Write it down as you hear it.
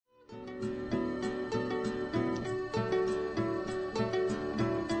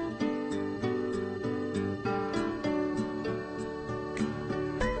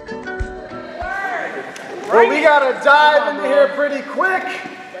Well, we got to dive into here pretty quick.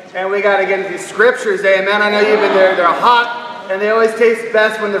 And we got to get into these scriptures, amen. I know you've been there. They're hot, and they always taste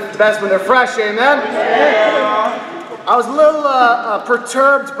best when they're fresh, amen. Yeah. I was a little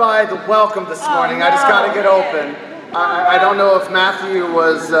perturbed by the welcome this morning. I just got to get open. I don't know if Matthew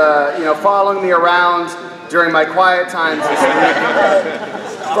was, following me around during my quiet times this week.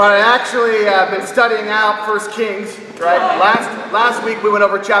 But I actually have been studying out 1 Kings, right? Last week we went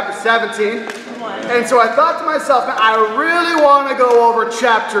over chapter 17. And so I thought to myself, I really want to go over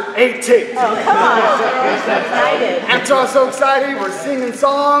chapter 18. Oh, come on. We're so excited. And so I was so excited. We're singing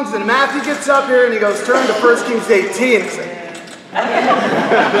songs, and Matthew gets up here and he goes, turn to 1 Kings 18.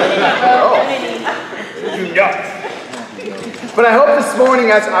 Oh, you know. But I hope this morning,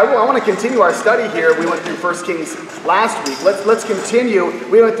 as I want to continue our study here. We went through 1 Kings last week. Let's continue.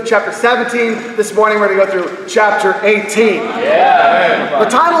 We went through chapter 17. This morning we're going to go through chapter 18. Yeah. The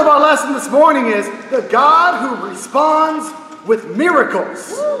title of our lesson this morning is The God Who Responds with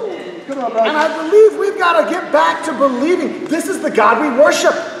Miracles. And I believe we've got to get back to believing this is the God we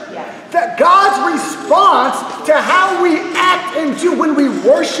worship. That God's response to how we act and do when we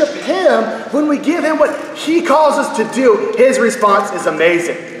worship Him, when we give Him what He calls us to do, His response is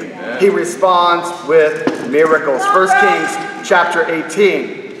amazing. He responds with miracles. 1 Kings chapter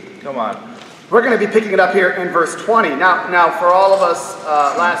 18. Come on. We're going to be picking it up here in verse 20. Now, for all of us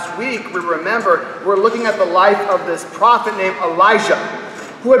last week, we remember we're looking at the life of this prophet named Elijah,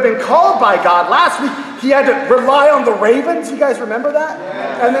 who had been called by God. Last week, he had to rely on the ravens. You guys remember that?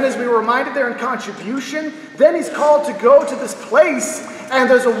 Yeah. And then as we were reminded there in contribution, then he's called to go to this place, and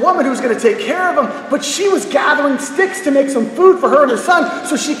there's a woman who's going to take care of him, but she was gathering sticks to make some food for her and her son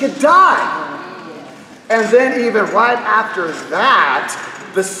so she could die. And then even right after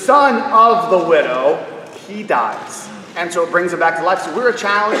that, the son of the widow, he dies. And so it brings him back to life. So we're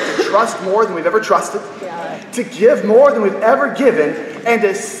challenged to trust more than we've ever trusted, to give more than we've ever given, and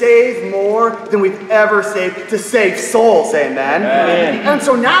to save more than we've ever saved, to save souls, amen? And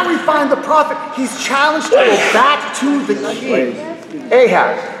so now we find the prophet, he's challenged to go back to the king,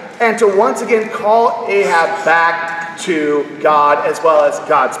 Ahab, and to once again call Ahab back to God as well as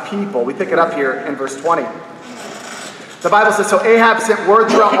God's people. We pick it up here in verse 20. The Bible says, so Ahab sent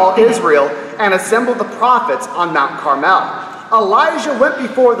word throughout all Israel and assembled the prophets on Mount Carmel. Elijah went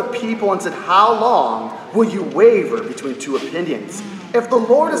before the people and said, how long will you waver between two opinions? If the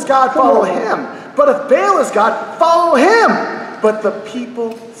Lord is God, follow him. But if Baal is God, follow him. But the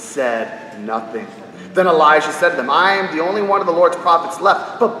people said nothing. Then Elijah said to them, I am the only one of the Lord's prophets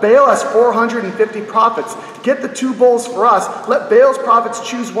left, but Baal has 450 prophets. Get the 2 bulls for us. Let Baal's prophets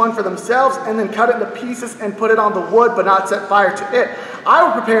choose one for themselves, and then cut it into pieces and put it on the wood, but not set fire to it. I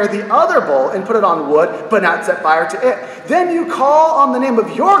will prepare the other bull and put it on wood, but not set fire to it. Then you call on the name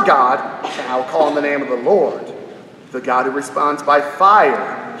of your God, and I will call on the name of the Lord, the God who responds by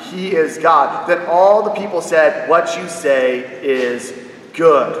fire. He is God. Then all the people said, what you say is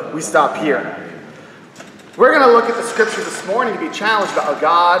good. We stop here. We're going to look at the scripture this morning to be challenged about a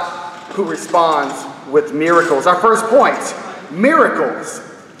God who responds with miracles. Our first point, miracles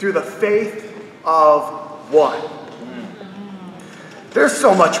through the faith of one. There's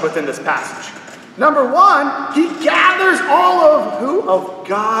so much within this passage. Number one, he gathers all of who? Of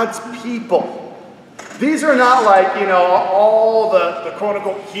God's people. These are not like, all the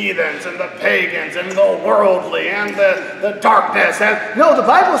quote-unquote heathens and the pagans and the worldly and the darkness. No, the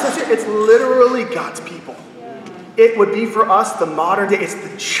Bible says here, it's literally God's people. It would be for us the modern day, it's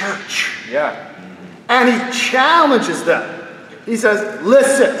the church. Yeah. And he challenges them. He says,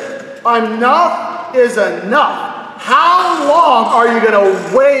 listen, enough is enough. How long are you going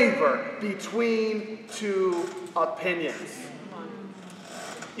to waver between two opinions?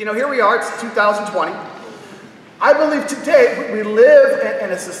 Here we are, it's 2020. I believe today we live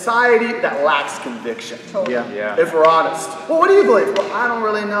in a society that lacks conviction. Yeah. If we're honest. Well, what do you believe? Well, I don't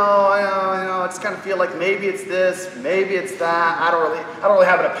really know. I just kind of feel like maybe it's this, maybe it's that. I don't really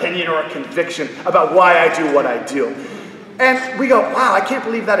have an opinion or a conviction about why I do what I do. And we go, wow, I can't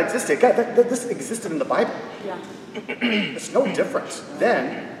believe that existed. God, this existed in the Bible. Yeah. It's no different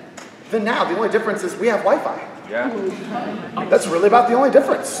then than now. The only difference is we have Wi-Fi. Yeah. That's really about the only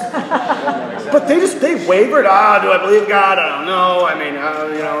difference. But they wavered. Do I believe God? I don't know.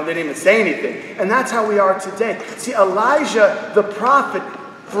 They didn't even say anything. And that's how we are today. See, Elijah, the prophet,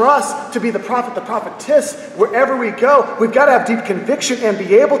 for us to be the prophet, the prophetess, wherever we go, we've got to have deep conviction and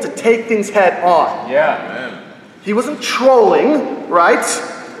be able to take things head on. Yeah. Amen. He wasn't trolling, right?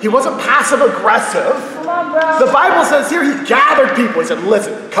 He wasn't passive aggressive. The Bible says here he gathered people. He said,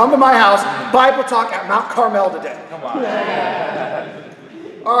 listen, come to my house, Bible talk at Mount Carmel today. Come on.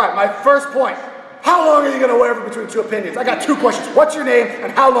 All right, my first point. how long are you going to waver between two opinions? I got two questions. What's your name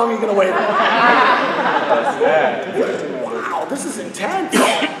and how long are you going to waver? Wow, this is intense.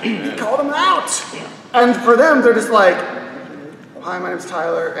 He called them out. And for them, they're just like, hi, my name's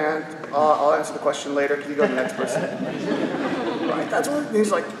Tyler, and I'll answer the question later. Can you go to the next person? Right? That's what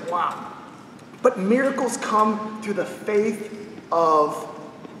he's like, wow. But miracles come through the faith of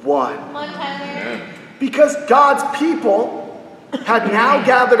one. Because God's people had now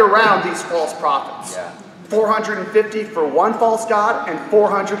gathered around these false prophets. 450 for one false god and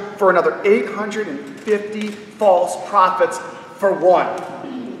 400 for another 850 false prophets for one.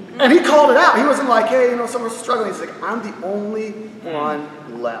 And he called it out. He wasn't like, hey, someone's struggling. He's like, I'm the only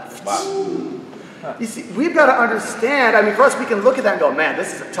one left. Wow. You see, we've got to understand, for us, we can look at that and go, man,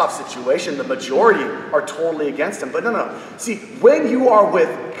 this is a tough situation. The majority are totally against him. But no. See, when you are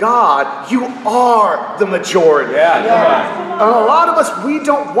with God, you are the majority. And a lot of us, we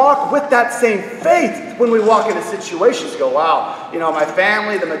don't walk with that same faith when we walk into situations. Go, wow, my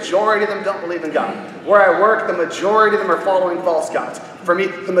family, the majority of them don't believe in God. Where I work, the majority of them are following false gods. For me,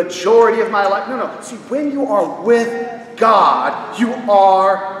 the majority of my life, no. See, when you are with God, you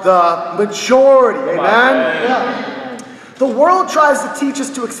are the majority. Amen? The world tries to teach us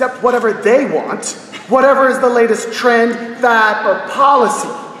to accept whatever they want, whatever is the latest trend, fad, or policy.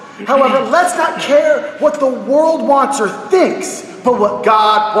 However, let's not care what the world wants or thinks, but what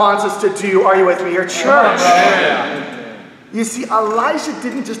God wants us to do. Are you with me here, church? You see, Elijah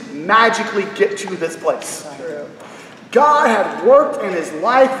didn't just magically get to this place. God had worked in his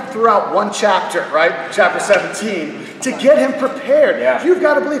life throughout one chapter, right? Chapter 17, to get him prepared. You've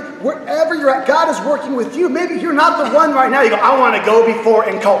got to believe wherever you're at, God is working with you. Maybe you're not the one right now. You go, I want to go before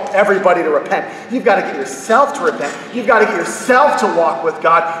and call everybody to repent. You've got to get yourself to repent. You've got to get yourself to walk with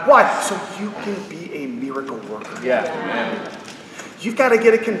God. Why? So you can be a miracle worker. You've got to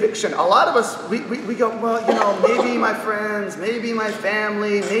get a conviction. A lot of us, we go, well, maybe my friends, maybe my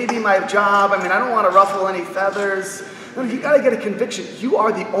family, maybe my job. I don't want to ruffle any feathers. No, you got to get a conviction. You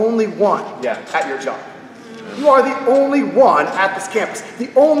are the only one at your job. You are the only one at this campus. The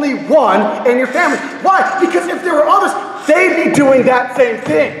only one in your family. Why? Because if there were others, they'd be doing that same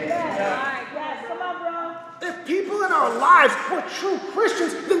thing. If people in our lives were true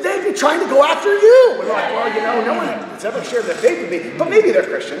Christians, then they'd be trying to go after you. We're like, well, no one has ever shared their faith with me, but maybe they're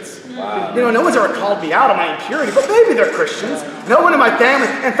Christians. No one's ever called me out on my impurity, but maybe they're Christians. No one in my family.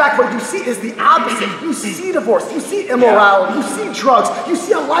 In fact, what you see is the opposite. You see divorce, you see immorality, you see drugs, you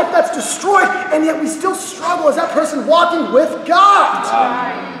see a life that's destroyed, and yet we still struggle as that person walking with God.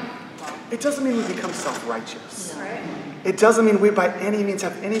 It doesn't mean we become self-righteous. It doesn't mean we by any means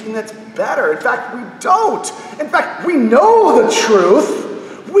have anything that's better. In fact, we don't. In fact, we know the truth.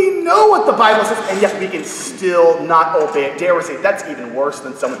 We know what the Bible says, and yet we can still not obey it. Dare we say that's even worse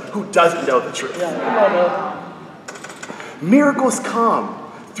than someone who doesn't know the truth. Miracles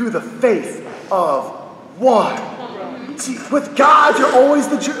come through the faith of one. See, with God, you're always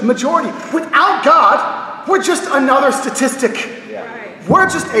the majority. Without God, we're just another statistic. We're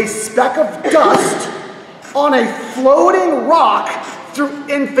just a speck of dust on a floating rock through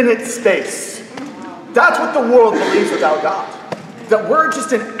infinite space. That's what the world believes without God. That we're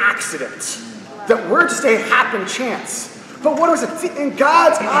just an accident. That we're just a happen chance. But what is it? See, in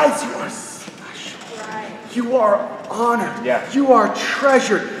God's eyes, you are special. You are honored. You are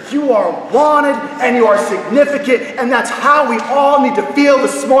treasured. You are wanted, and you are significant. And that's how we all need to feel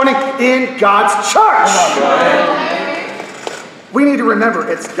this morning in God's church. We need to remember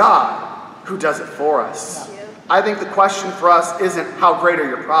it's God who does it for us. I think the question for us isn't how great are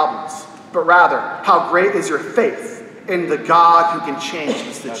your problems, but rather how great is your faith in the God who can change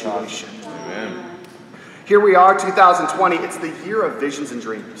the situation. Here we are, 2020. It's the year of visions and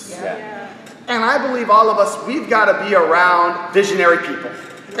dreams. And I believe all of us, we've got to be around visionary people.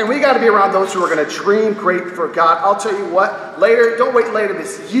 And we got to be around those who are going to dream great for God. I'll tell you what, don't wait later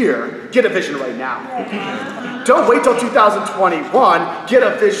this year. Get a vision right now. Don't wait till 2021. Get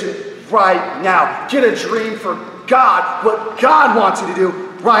a vision right now. Get a dream for God, what God wants you to do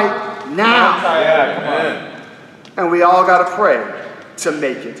right now. Come on. And we all got to pray to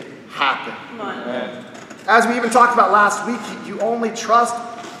make it happen. As we even talked about last week, you only trust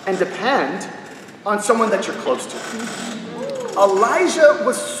and depend on someone that you're close to. Elijah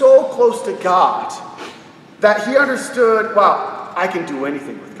was so close to God that he understood, wow, I can do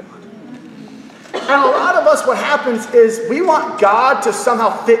anything with God. And a lot of us, what happens is we want God to somehow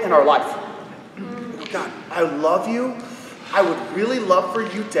fit in our life. God, I love you. I would really love for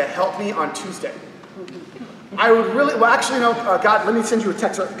you to help me on Tuesday. I would really, God, let me send you a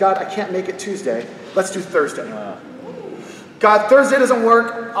text. God, I can't make it Tuesday. Let's do Thursday. God, Thursday doesn't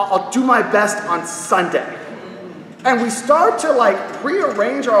work. I'll do my best on Sunday. And we start to like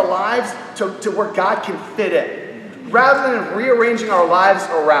rearrange our lives to where God can fit in. Rather than rearranging our lives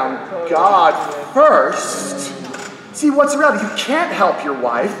around God first. See, what's the reality? You can't help your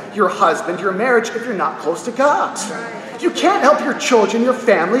wife, your husband, your marriage if you're not close to God. You can't help your children, your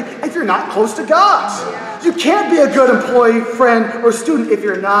family, if you're not close to God. You can't be a good employee, friend, or student if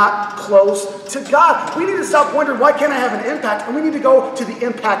you're not close to God. We need to stop wondering, why can't I have an impact? And we need to go to the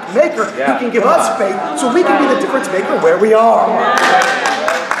impact maker who can give us faith so we can be the difference maker where we are.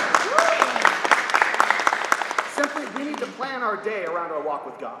 Simply, we need to plan our day around our walk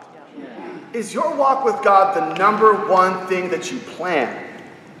with God. Is your walk with God the number one thing that you plan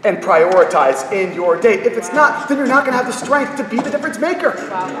and prioritize in your day? If it's not, then you're not going to have the strength to be the difference maker.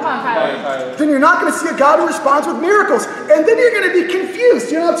 Then you're not going to see a God who responds with miracles. And then you're going to be confused.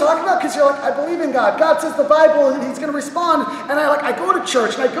 You know what I'm talking about? Because you're like, I believe in God. God says the Bible and he's going to respond. And I go to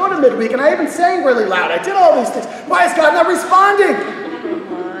church and I go to midweek and I even sang really loud. I did all these things. Why is God not responding?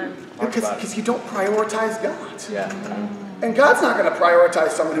 Because you don't prioritize God. And God's not going to prioritize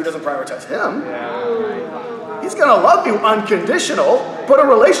someone who doesn't prioritize him. He's going to love you unconditional, but a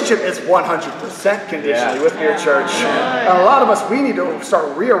relationship is 100% conditionally with your church. And a lot of us, we need to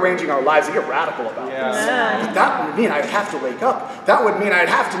start rearranging our lives and get radical about this. But that would mean I'd have to wake up. That would mean I'd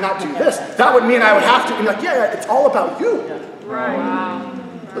have to not do this. That would mean I would have to be like, it's all about you.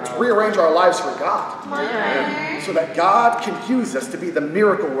 Let's rearrange our lives for God. So that God can use us to be the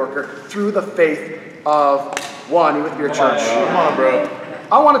miracle worker through the faith of one with your church. Come on, bro.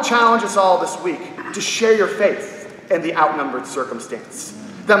 I want to challenge us all this week to share your faith in the outnumbered circumstance.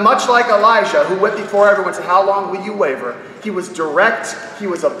 That much like Elijah, who went before everyone and said, how long will you waver? He was direct, he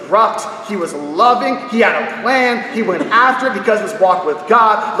was abrupt, he was loving, he had a plan, he went after it because it was walk with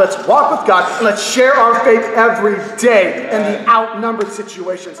God. Let's walk with God and let's share our faith every day in the outnumbered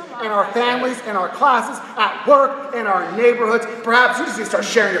situations, in our families, in our classes, at work, in our neighborhoods. Perhaps you just need to start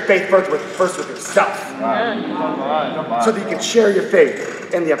sharing your faith first with yourself. So that you can share your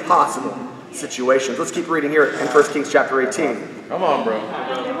faith in the impossible situations. Let's keep reading here in 1 Kings chapter 18. Come on, bro.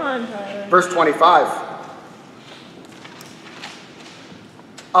 Come on, Tyler. Verse 25.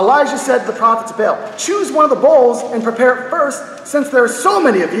 Elijah said to the prophets of Baal, choose one of the bowls and prepare it first, since there are so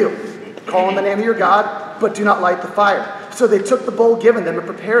many of you. Call on the name of your God, but do not light the fire. So they took the bowl given them and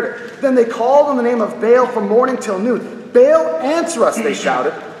prepared it. Then they called on the name of Baal from morning till noon. Baal, answer us, they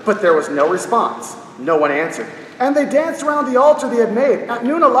shouted, but there was no response. No one answered. And they danced around the altar they had made. At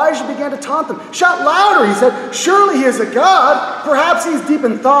noon, Elijah began to taunt them. Shout louder, he said. Surely he is a god. Perhaps he's deep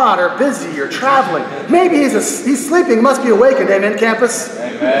in thought or busy or traveling. Maybe he's sleeping, must be awakened. Amen, campus?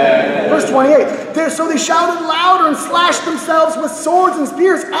 Amen. Verse 28. So they shouted louder and slashed themselves with swords and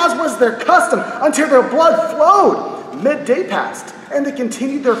spears, as was their custom, until their blood flowed. Midday passed, and they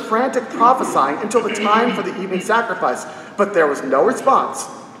continued their frantic prophesying until the time for the evening sacrifice. But there was no response.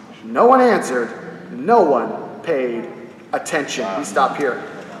 No one answered. No one paid attention. We stop here.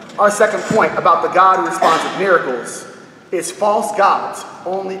 Our second point about the God who responds with miracles is false gods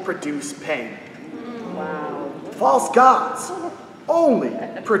only produce pain. Wow. False gods only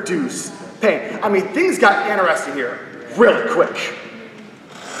produce pain. I mean, things got interesting here really quick.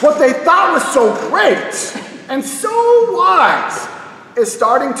 What they thought was so great and so wise is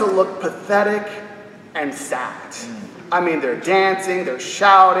starting to look pathetic and sad. I mean, they're dancing, they're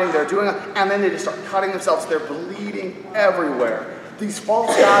shouting, they're doing it, and then they just start cutting themselves. They're bleeding everywhere. These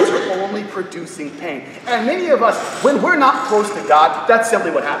false gods are only producing pain. And many of us, when we're not close to God, that's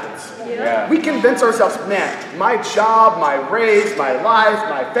simply what happens. Yeah. We convince ourselves, man, my job, my raise, my life,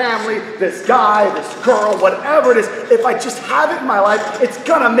 my family, this guy, this girl, whatever it is, if I just have it in my life, it's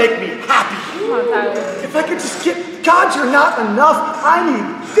gonna make me happy. Come on, Tyler. If I could just get, God, you're not enough. I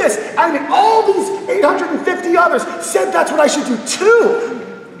need this. I mean, all these 850 others said that's what I should do too.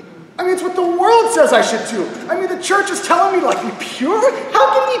 I mean, it's what the world says I should do. I mean, the church is telling me, like, be pure?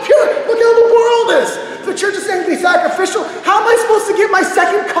 How can you be pure? Look how the world is. The church is saying be sacrificial. How am I supposed to get my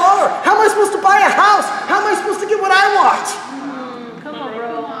second car? How am I supposed to buy a house? How am I supposed to get what I want? Come on,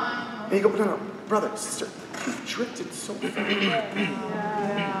 bro. And you go, no, brother, sister, you've drifted so far.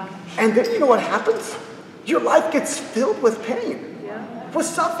 And then you know what happens? Your life gets filled with pain. Was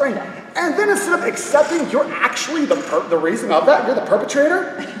suffering. And then instead of accepting you're actually the reason of that, you're the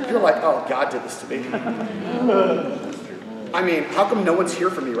perpetrator, you're like, oh, God did this to me. I mean, how come no one's here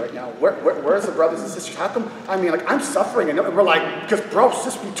for me right now? Where's the brothers and sisters? How come, I mean, like, I'm suffering, and we're like, because bro,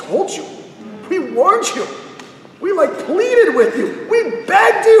 sis, we told you. We warned you. We, like, pleaded with you. We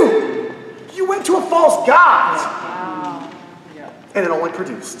begged you. You went to a false god. Wow. And it only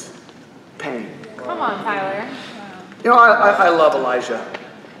produced pain. Come on, Tyler. You know, I love Elijah.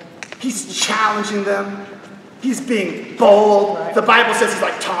 He's challenging them. He's being bold. The Bible says he's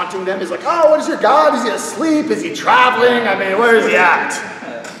like taunting them. He's like, oh, what is your God? Is he asleep? Is he traveling? I mean, where is he at?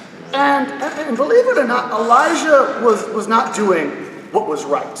 And believe it or not, Elijah was not doing what was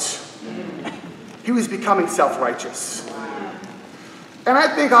right. He was becoming self-righteous. And I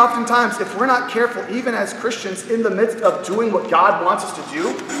think oftentimes, if we're not careful, even as Christians, in the midst of doing what God wants us to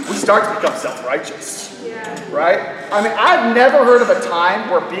do, we start to become self-righteous. Right? I mean, I've never heard of a time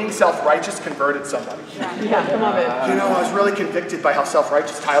where being self-righteous converted somebody. Yeah, come on, man. You know, I was really convicted by how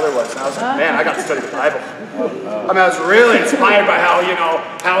self-righteous Tyler was. And I was like, man, I got to study the Bible. I mean, I was really inspired by how, you know,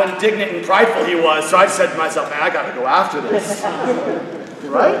 how indignant and prideful he was. So I said to myself, man, I got to go after this.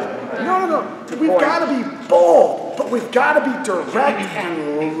 Right? No. We've got to be bold, but we've got to be direct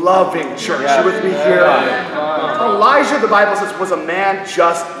and loving, church. You with me here? Elijah, the Bible says, was a man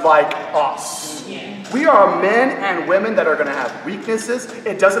just like us. We are men and women that are going to have weaknesses.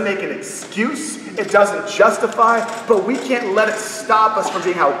 It doesn't make an excuse. It doesn't justify, but we can't let it stop us from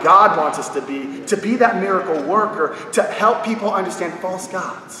being how God wants us to be that miracle worker, to help people understand false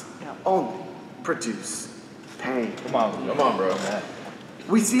gods only produce pain. Come on, bro.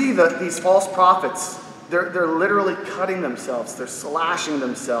 We see that these false prophets, they're literally cutting themselves. They're slashing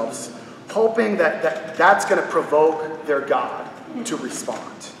themselves, hoping that that's going to provoke their God to respond.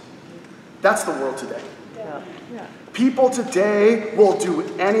 That's the world today. Yeah. People today will do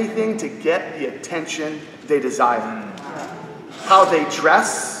anything to get the attention they desire. How they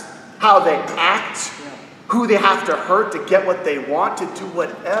dress, how they act, who they have to hurt to get what they want, to do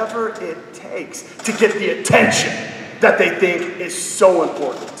whatever it takes to get the attention that they think is so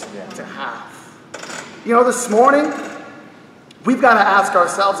important to have. You know, this morning, we've got to ask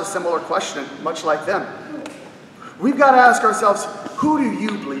ourselves a similar question, much like them. We've got to ask ourselves, who do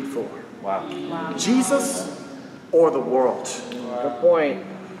you bleed for? Wow. Jesus or the world? Good point.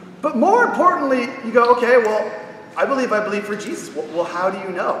 But more importantly, you go, okay, well, I believe for Jesus. Well, how do you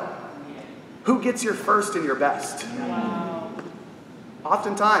know? Who gets your first and your best? Wow.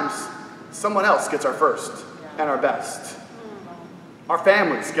 Oftentimes, someone else gets our first and our best. Our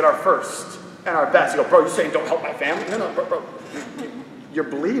families get our first and our best. You go, bro, you're saying don't help my family? No, bro. You're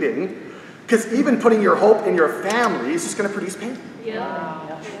bleeding, because even putting your hope in your family is just going to produce pain.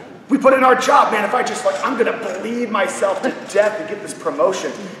 Yeah. We put in our job, man, if I just I'm going to bleed myself to death to get this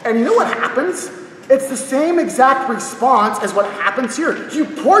promotion. And you know what happens? It's the same exact response as what happens here. You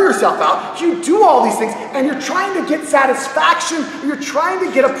pour yourself out, you do all these things, and you're trying to get satisfaction, you're trying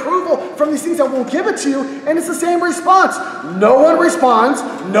to get approval from these things that won't give it to you, and it's the same response. No one responds,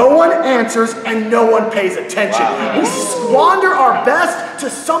 no one answers, and no one pays attention. Wow. We squander our best to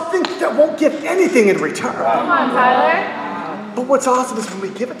something that won't give anything in return. Come on, Tyler. But what's awesome is when we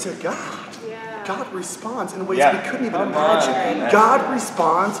give it to God, God responds in ways we couldn't even imagine. God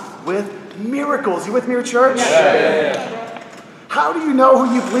responds with miracles. You with me, church? Yeah. How do you know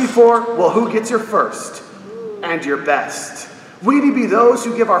who you bleed for? Well, who gets your first and your best? We need to be those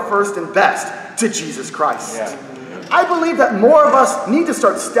who give our first and best to Jesus Christ. I believe that more of us need to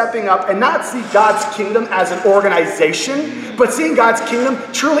start stepping up and not see God's kingdom as an organization, but seeing God's kingdom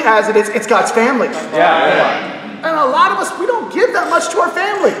truly as it is. It's God's family. And a lot of us, we don't give that much to our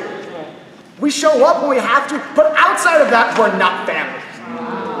family. We show up when we have to, but outside of that, we're not family.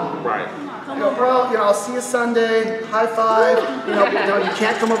 Right. You know, bro, I'll see you Sunday, high five. You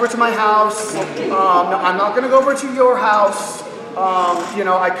can't come over to my house. No, I'm not going to go over to your house.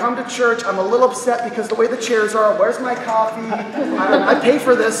 I come to church. I'm a little upset because the way the chairs are. Where's my coffee? I pay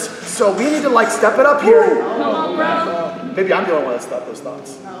for this, so we need to step it up here. Come on, bro. Maybe I'm the only one that's thought those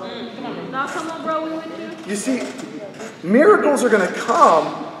thoughts. No, come on, bro. We with you. You see, miracles are going to come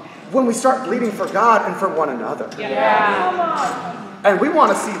when we start bleeding for God and for one another. Come on. And we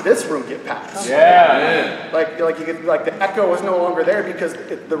want to see this room get packed. Like you get the echo is no longer there because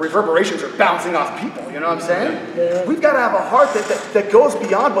the reverberations are bouncing off people. You know what I'm saying? We've got to have a heart that goes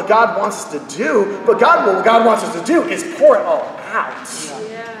beyond what God wants us to do. But what God wants us to do is pour it all out.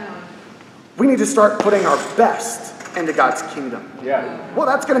 We need to start putting our best into God's kingdom. Well,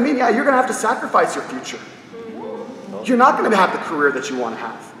 that's going to mean, you're going to have to sacrifice your future. You're not going to have the career that you want to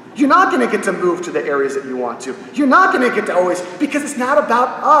have. You're not going to get to move to the areas that you want to. You're not going to get to always, because it's not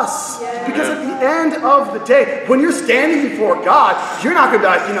about us. Because at the end of the day, when you're standing before God, you're not going to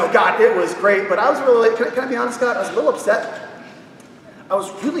be like, God, it was great, but I was really, can I be honest, God? I was a little upset. I was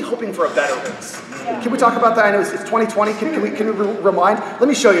really hoping for a better race. Can we talk about that? I know it's 2020. Can we remind? Let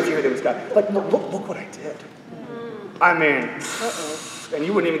me show you a few things, God. Look what I did. I mean, and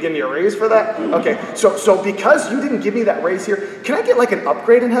you wouldn't even give me a raise for that? Okay, so because you didn't give me that raise here, can I get an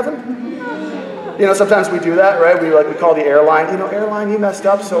upgrade in heaven? You know, sometimes we do that, right? We call the airline, you know, airline, you messed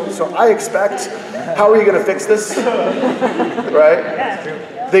up, so I expect, how are you going to fix this? Right?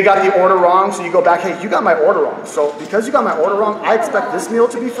 They got the order wrong, so you go back, hey, you got my order wrong. So because you got my order wrong, I expect this meal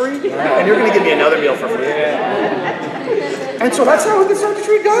to be free, and you're going to give me another meal for free. And so that's how we can start to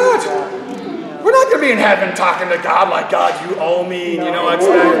treat God. We're not going to be in heaven talking to God like, God, you owe me, you know,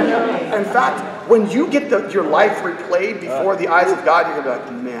 in fact, when you get your life replayed before the eyes of God, you're going to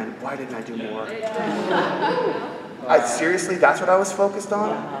be like, man, why didn't I do more? Seriously, that's what I was focused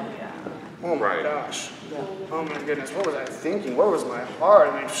on? Oh my gosh. Oh my goodness, what was I thinking? What was my heart?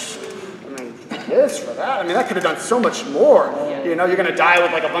 I mean, this for that. I mean, that could have done so much more. You know, you're going to die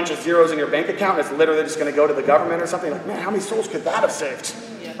with like a bunch of zeros in your bank account, and it's literally just going to go to the government or something. Like, man, how many souls could that have saved?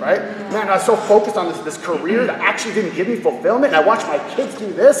 Right? Man, I was so focused on this career that actually didn't give me fulfillment, and I watched my kids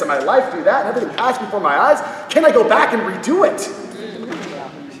do this and my life do that, and everything passed before my eyes. Can I go back and redo it?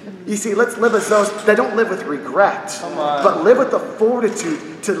 You see, let's live as those that don't live with regret, but live with the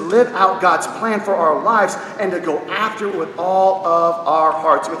fortitude to live out God's plan for our lives and to go after it with all of our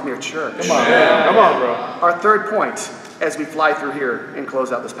hearts with me, church. Come on, man. Come on, bro. Our third point as we fly through here and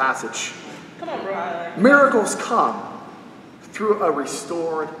close out this passage. Come on, bro. Miracles come through a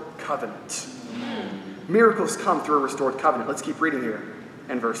restored covenant. Miracles come through a restored covenant. Let's keep reading here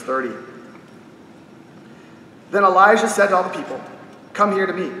in verse 30. Then Elijah said to all the people, come here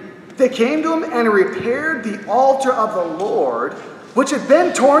to me. They came to him and repaired the altar of the Lord, which had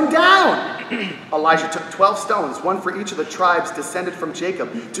been torn down. Elijah took 12 stones, one for each of the tribes descended from Jacob,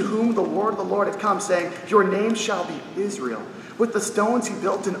 to whom the word of the Lord had come, saying, your name shall be Israel. With the stones he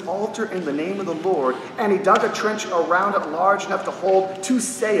built an altar in the name of the Lord, and he dug a trench around it large enough to hold 2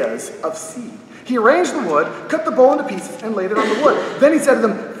 seahs of seed. He arranged the wood, cut the bowl into pieces, and laid it on the wood. Then he said to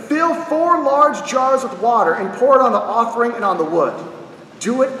them, fill 4 large jars with water and pour it on the offering and on the wood.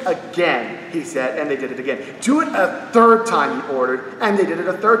 Do it again, he said, and they did it again. Do it a 3rd time, he ordered, and they did it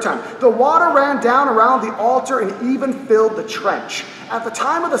a 3rd time. The water ran down around the altar and even filled the trench. At the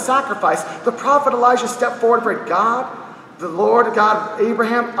time of the sacrifice, the prophet Elijah stepped forward and prayed, God, the Lord God of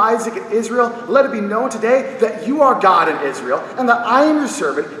Abraham, Isaac, and Israel, let it be known today that you are God in Israel, and that I am your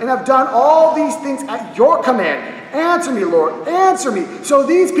servant, and have done all these things at your command. Answer me, Lord, answer me, so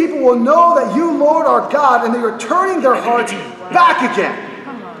these people will know that you, Lord, are God, and that you're turning their hearts back again.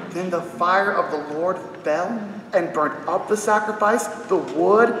 Then the fire of the Lord fell and burnt up the sacrifice, the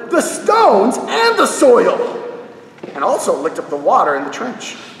wood, the stones, and the soil, and also licked up the water in the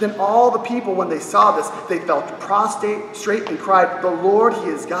trench. Then all the people, when they saw this, they fell prostrate and cried, the Lord, he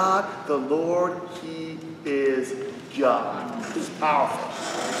is God, the Lord, he is God. This is powerful.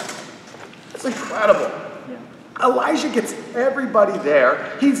 It's incredible. Elijah gets everybody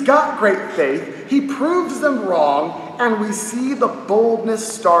there. He's got great faith. He proves them wrong, and we see the boldness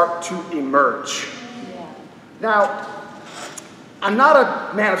start to emerge. Now, I'm not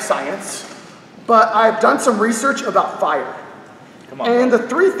a man of science, but I've done some research about fire. And the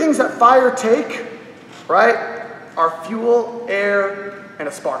 3 things that fire take, right, are fuel, air, and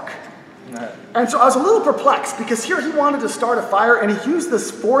a spark. And so I was a little perplexed because here he wanted to start a fire and he used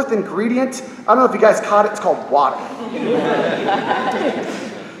this 4th ingredient. I don't know if you guys caught it. It's called water.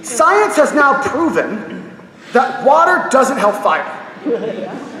 Science has now proven that water doesn't help fire.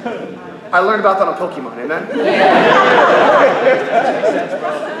 I learned about that on Pokemon, amen?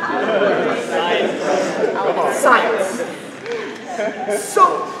 Science. So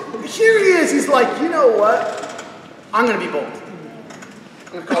here he is. He's like, you know what? I'm going to be bold.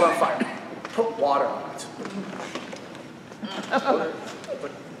 I'm going to call it on fire. Put water on it.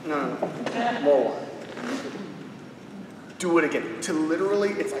 No. More water. Do it again. To literally,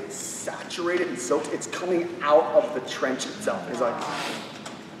 it's like saturated and soaked. It's coming out of the trench itself. He's like,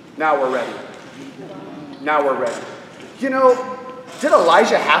 now we're ready. Now we're ready. You know, did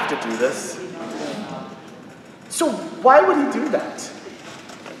Elijah have to do this? So why would he do that?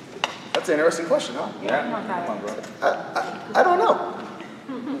 That's an interesting question, huh? Yeah. Come on, bro. I don't know.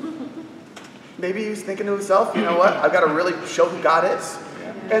 Maybe he's thinking to himself, you know what? I've got to really show who God is.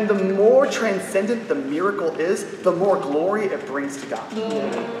 And the more transcendent the miracle is, the more glory it brings to God.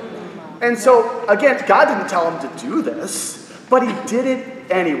 And so, again, God didn't tell him to do this, but he did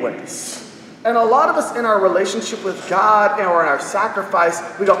it anyways. And a lot of us in our relationship with God or in our sacrifice,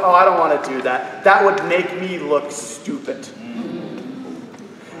 we go, oh, I don't want to do that. That would make me look stupid.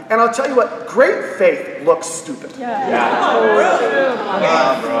 And I'll tell you what, great faith looks stupid.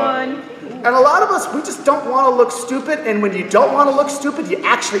 And a lot of us, we just don't want to look stupid, and when you don't want to look stupid, you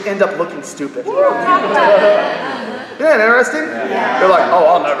actually end up looking stupid. Isn't that interesting? Yeah. They're like, oh,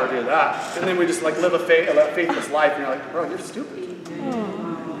 I'll never do that. And then we just like live a faithless life, and you're like, bro, you're stupid.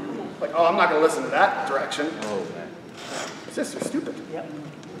 Like, oh, I'm not going to listen to that direction. Oh, man. It's just, you're stupid. Yep.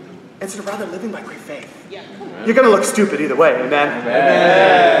 Instead of rather living by great faith. Yeah. You're going to look stupid either way, amen?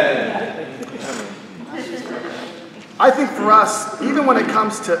 Amen. I think for us, even when it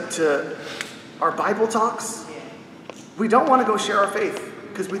comes to our Bible talks, we don't want to go share our faith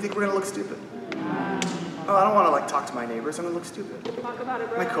because we think we're going to look stupid. Oh, I don't want to like talk to my neighbors. I'm going to look stupid. Talk about it,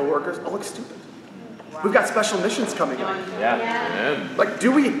 bro. My coworkers, I'll look stupid. We've got special missions coming up. Yeah. Amen. Like,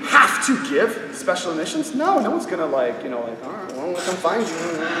 do we have to give special missions? No, no one's gonna like, all right, well, let's come find you,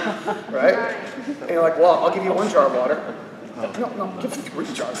 right? And you're like, well, I'll give you 1 jar of water. No, give 3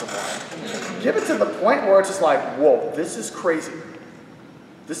 jars of water. Give it to the point where it's just like, whoa, this is crazy.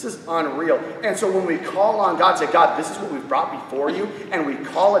 This is unreal. And so when we call on God, say, God, this is what we've brought before you, and we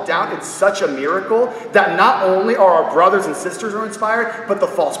call it down, it's such a miracle that not only are our brothers and sisters are inspired, but the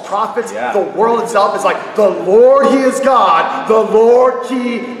false prophets, the world itself is like, the Lord, He is God. The Lord,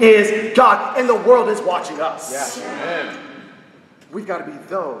 He is God. And the world is watching us. Amen. We've got to be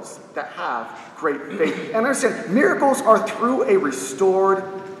those that have great faith. And understand, miracles are through a restored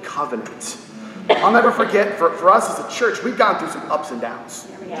covenant. I'll never forget, for us as a church, we've gone through some ups and downs.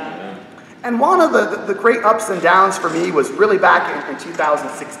 Yeah. And one of the great ups and downs for me was really back in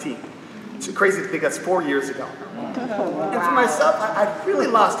 2016. It's crazy to think that's 4 years ago. And for myself, I really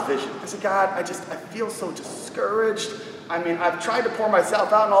lost vision. I said, God, I feel so discouraged. I mean, I've tried to pour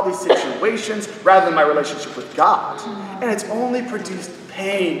myself out in all these situations rather than my relationship with God. And it's only produced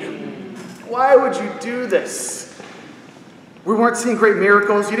pain. Why would you do this? We weren't seeing great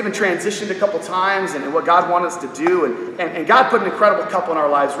miracles. You'd even transitioned a couple times and what God wanted us to do. And God put an incredible couple in our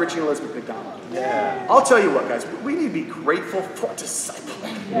lives, Richie and Elizabeth McDonald. Yeah. I'll tell you what, guys, we need to be grateful for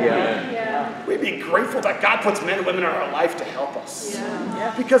discipling. Yeah. We need to be grateful that God puts men and women in our life to help us.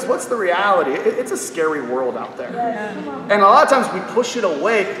 Yeah. Because what's the reality? It's a scary world out there. And a lot of times we push it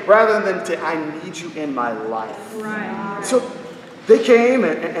away rather than to, I need you in my life. Right. So they came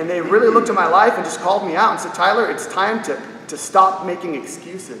and they really looked at my life and just called me out and said, Tyler, it's time to stop making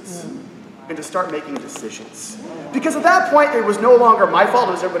excuses and to start making decisions. Because at that point, it was no longer my fault,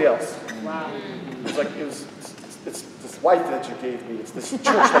 it was everybody else. Wow. It was like, it's this wife that you gave me, it's this church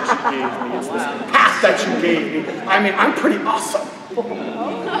that you gave me, it's this path that you gave me. I mean, I'm pretty awesome. I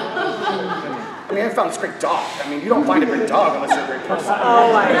mean, I found this great dog. I mean, you don't find a great dog unless you're a great person.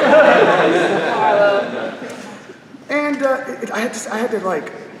 Oh my God. And I had to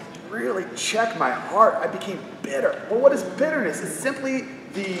like really check my heart. I became bitter. Well, what is bitterness? It's simply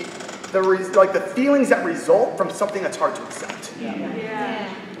the feelings that result from something that's hard to accept. Yeah.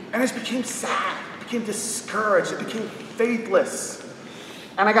 And I just became sad. It became discouraged. It became faithless.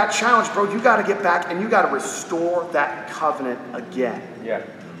 And I got challenged, bro. You got to get back and you got to restore that covenant again. Yeah.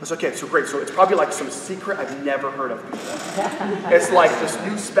 It's okay, so great. So it's probably like some secret I've never heard of before. It's like this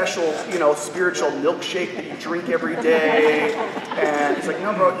new special, spiritual milkshake that you drink every day. And it's like,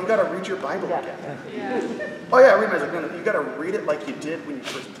 no, bro, you got to read your Bible again. Yeah. Oh, yeah, I read it. I was like, no, you got to read it like you did when you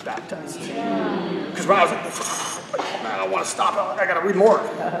first baptized. Because when I was like, man, I don't want to stop. I got to read more,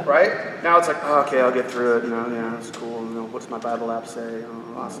 right? Now it's like, oh, okay, I'll get through it. Yeah, that's cool. What's my Bible app say?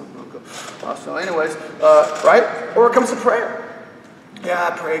 Oh, awesome. Okay. So anyways, right? Or it comes to prayer.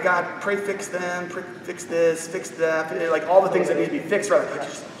 Yeah, pray, God, pray fix them, pray fix this, fix that, like all the things that need to be fixed, right? Like, you're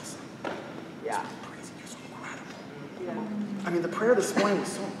so awesome. Yeah. Crazy, you're so incredible. I mean, the prayer this morning was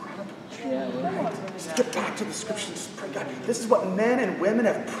so incredible. Right? Just get back to the scriptures, just pray, God, this is what men and women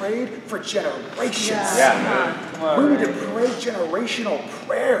have prayed for generations. Yeah. We need to pray generational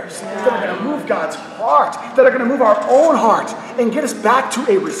prayers that are going to move God's heart, that are going to move our own heart, and get us back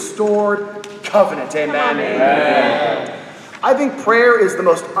to a restored covenant. Amen. Amen. I think prayer is the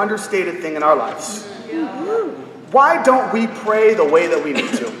most understated thing in our lives. Why don't we pray the way that we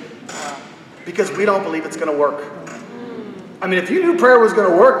need to? Because we don't believe it's going to work. I mean, if you knew prayer was going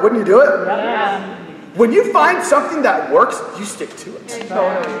to work, wouldn't you do it? Yeah. When you find something that works, you stick to it.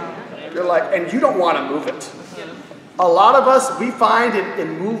 You're like, and you don't want to move it. A lot of us, we find an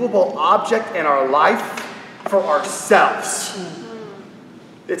immovable object in our life for ourselves.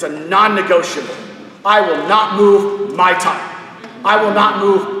 It's a non-negotiable. I will not move my time. I will not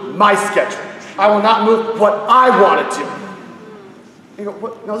move my schedule. I will not move what I want to do. You go,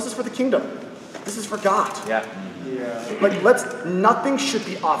 what? No, this is for the kingdom. This is for God. Yeah. Like, nothing should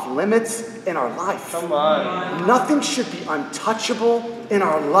be off limits in our life. Come on. Nothing should be untouchable in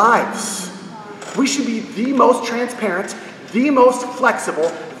our lives. We should be the most transparent, the most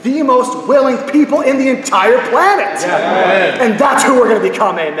flexible, the most willing people in the entire planet. Yeah. And that's who we're going to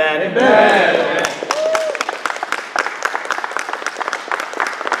become, amen. Amen.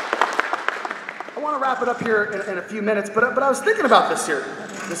 I want to wrap it up here in a few minutes, but I was thinking about this here.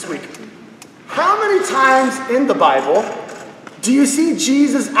 this week. How many times in the Bible do you see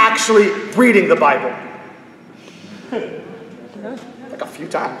Jesus actually reading the Bible? Like a few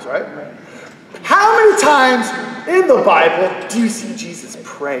times, right? How many times in the Bible do you see Jesus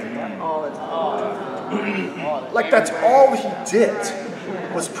praying? All the time. Like that's all he did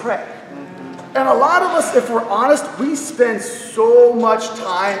was pray. And a lot of us, if we're honest, we spend so much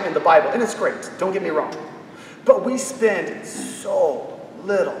time in the Bible. And it's great, don't get me wrong. But we spend so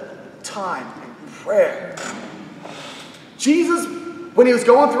little time in prayer. Jesus, when he was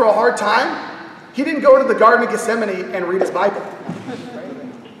going through a hard time, he didn't go to the Garden of Gethsemane and read his Bible.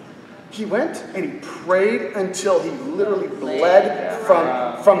 He went and he prayed until he literally bled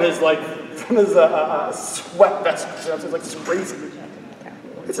from his sweat vessels. It's like it's crazy.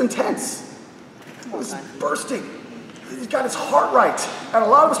 It's intense. It was bursting. He's got his heart right. And a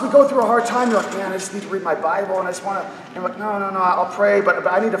lot of us, we go through a hard time. You're like, man, I just need to read my Bible, and I just want to. And I'm like, no, I'll pray, but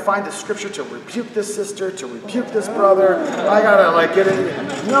I need to find the scripture to rebuke this sister, to rebuke this brother. I gotta get in.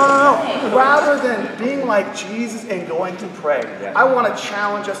 No. Rather than being like Jesus and going to pray, I want to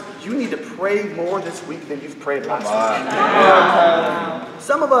challenge us. You need to pray more this week than you've prayed last week.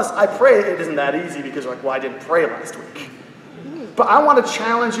 Some of us, I pray it isn't that easy because we're like, well, I didn't pray last week. But I want to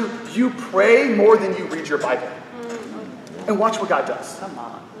challenge you. You pray more than you read your Bible. And watch what God does. Come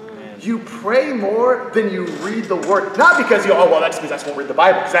on. You pray more than you read the Word. Not because that just means I just won't read the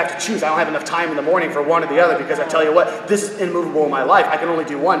Bible, because I have to choose. I don't have enough time in the morning for one or the other, because I tell you what, this is immovable in my life. I can only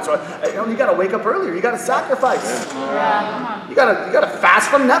do one. So you got to wake up earlier. You got to sacrifice. You got to fast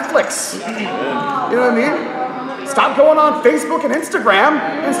from Netflix. You know what I mean? Stop going on Facebook and Instagram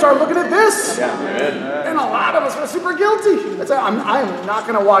and start looking at this. And a lot of us are super guilty. I am not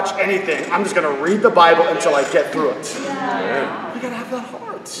going to watch anything. I'm just going to read the Bible until I get through it. We got to have that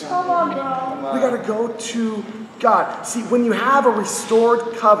heart. We got to go to God. See, when you have a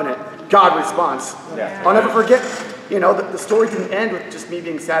restored covenant, God responds. I'll never forget, the story didn't end with just me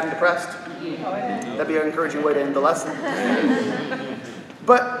being sad and depressed. That'd be an encouraging way to end the lesson.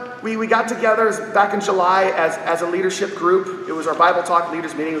 But we got together back in July as a leadership group. It was our Bible Talk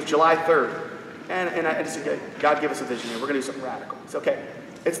leaders meeting. It was July 3rd. And I just said, God, give us a vision here. We're going to do something radical. It's okay.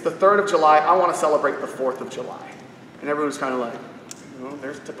 It's the 3rd of July. I want to celebrate the 4th of July. And everyone was kind of like,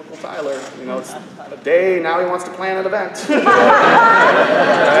 there's typical Tyler. It's a day, now he wants to plan an event. And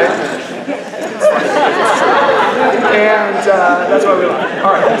that's why we like.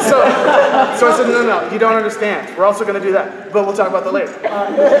 All right. So I said, no, you don't understand. We're also going to do that. But we'll talk about that later.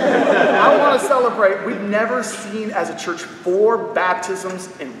 I want to celebrate. We've never seen as a church 4 baptisms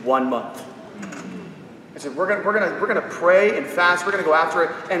in 1 month. I said, we're gonna pray and fast. We're gonna go after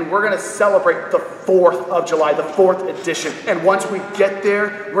it, and we're gonna celebrate the 4th of July, the 4th edition. And once we get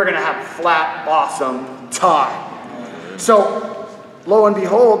there, we're gonna have a flat, awesome time. So, lo and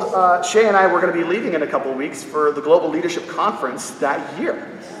behold, Shay and I were gonna be leaving in a couple of weeks for the Global Leadership Conference that year.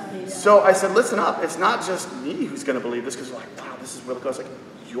 So I said, listen up. It's not just me who's gonna believe this, because we're like, wow, this is really cool. I was like,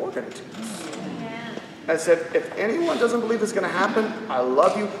 you're gonna do this. I said, if anyone doesn't believe this is going to happen, I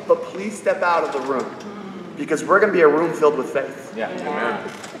love you, but please step out of the room, because we're going to be a room filled with faith.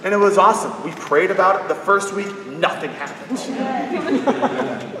 And it was awesome. We prayed about it. The first week, nothing happened.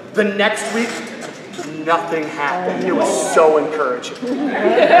 The next week, nothing happened. It was so encouraging.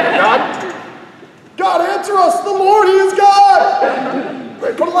 God, answer us. The Lord, He is God.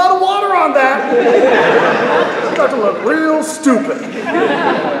 Put a lot of water on that. It's got to look real stupid.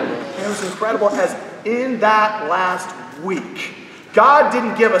 And it was incredible as in that last week, God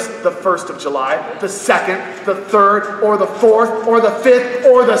didn't give us the 1st of July, the 2nd, the 3rd, or the 4th, or the 5th,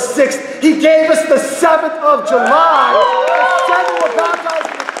 or the 6th. He gave us the 7th of July. The 7th were baptized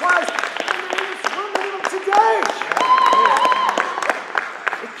into Christ, and we're meeting today.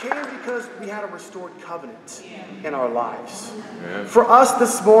 It came because we had a restored covenant in our lives. For us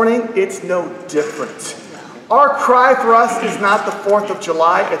this morning, it's no different. Our cry for us is not the 4th of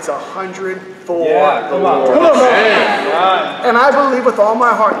July, it's 100 for the Lord. And I believe with all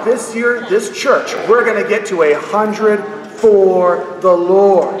my heart, this year, this church, we're going to get to 100 for the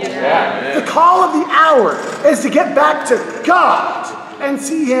Lord. The call of the hour is to get back to God and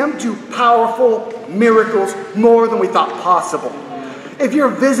see Him do powerful miracles more than we thought possible. If you're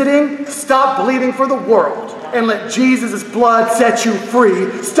visiting, stop bleeding for the world and let Jesus' blood set you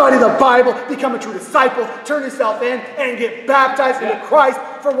free. Study the Bible, become a true disciple, turn yourself in, and get baptized into Christ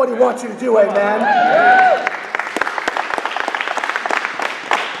for what He wants you to do. Amen.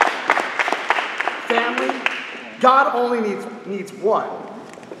 Family, God only needs one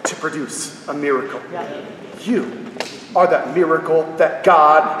to produce a miracle. You are that miracle that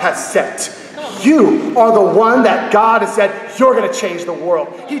God has sent. You are the one that God has said, you're going to change the world.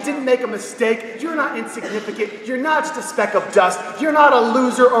 He didn't make a mistake. You're not insignificant. You're not just a speck of dust. You're not a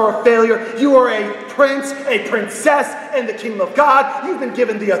loser or a failure. You are a prince, a princess in the kingdom of God. You've been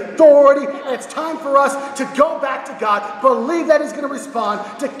given the authority, and it's time for us to go back to God, believe that He's going to respond,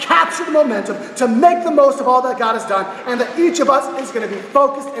 to capture the momentum, to make the most of all that God has done, and that each of us is going to be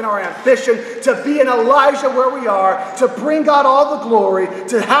focused in our ambition to be an Elijah where we are, to bring God all the glory,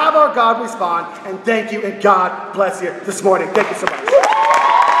 to have our God respond. And thank you, and God bless you this morning. Thank you so much.